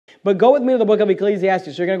But go with me to the book of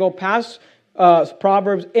Ecclesiastes. So you're going to go past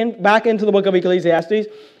Proverbs, back into the book of Ecclesiastes,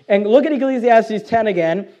 and look at Ecclesiastes 10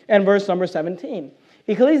 again, and verse number 17.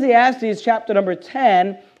 Ecclesiastes chapter number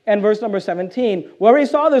 10 and verse number 17. We already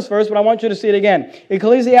saw this verse, but I want you to see it again.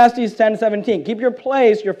 Ecclesiastes 10:17. Keep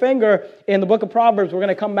your finger in the book of Proverbs. We're going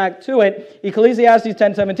to come back to it. Ecclesiastes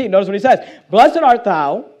 10:17. Notice what he says. Blessed art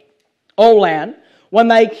thou, O land, when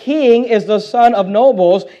thy king is the son of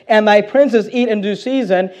nobles, and thy princes eat in due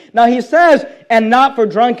season. Now he says, and not for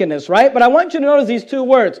drunkenness, right? But I want you to notice these two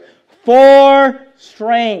words. For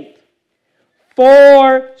strength.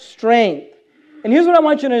 For strength. And here's what I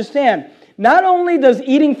want you to understand. Not only does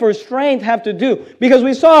eating for strength have to do, because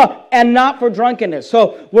we saw, and not for drunkenness.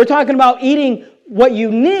 So we're talking about eating what you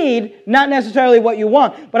need, not necessarily what you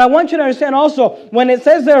want. But I want you to understand also, when it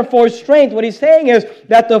says there for strength, what he's saying is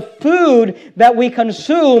that the food that we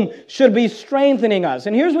consume should be strengthening us.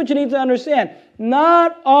 And here's what you need to understand.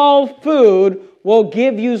 Not all food will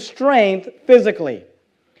give you strength physically.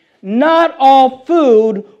 Not all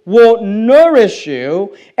food will nourish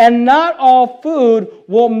you, and not all food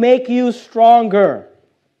will make you stronger.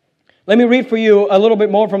 Let me read for you a little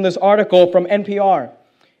bit more from this article from NPR.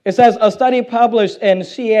 It says, a study published in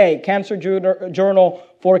CA, Cancer Journal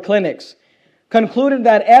for Clinics, concluded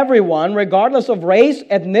that everyone, regardless of race,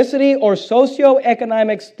 ethnicity, or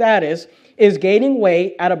socioeconomic status, is gaining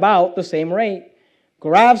weight at about the same rate.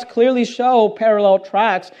 Graphs clearly show parallel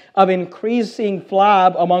tracks of increasing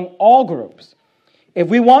flab among all groups. If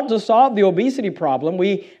we want to solve the obesity problem,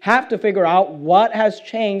 we have to figure out what has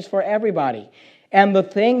changed for everybody. And the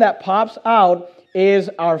thing that pops out is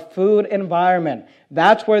our food environment.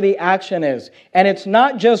 That's where the action is. And it's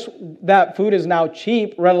not just that food is now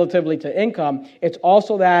cheap relatively to income. It's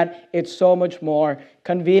also that it's so much more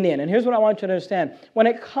convenient. And here's what I want you to understand. When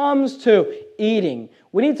it comes to eating,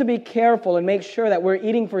 we need to be careful and make sure that we're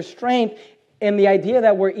eating for strength in the idea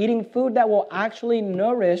that we're eating food that will actually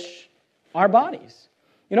nourish our bodies.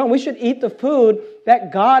 You know, we should eat the food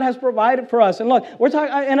that God has provided for us. And look, we're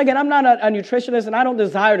talking, and again, I'm not a nutritionist, and I don't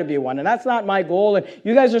desire to be one, and that's not my goal. And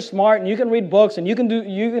you guys are smart, and you can read books, and you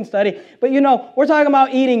can study. But you know, we're talking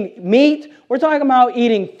about eating meat. We're talking about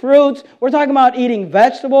eating fruits. We're talking about eating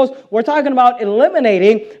vegetables. We're talking about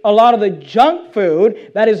eliminating a lot of the junk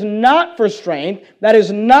food that is not for strength, that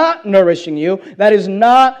is not nourishing you, that is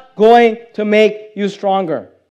not going to make you stronger.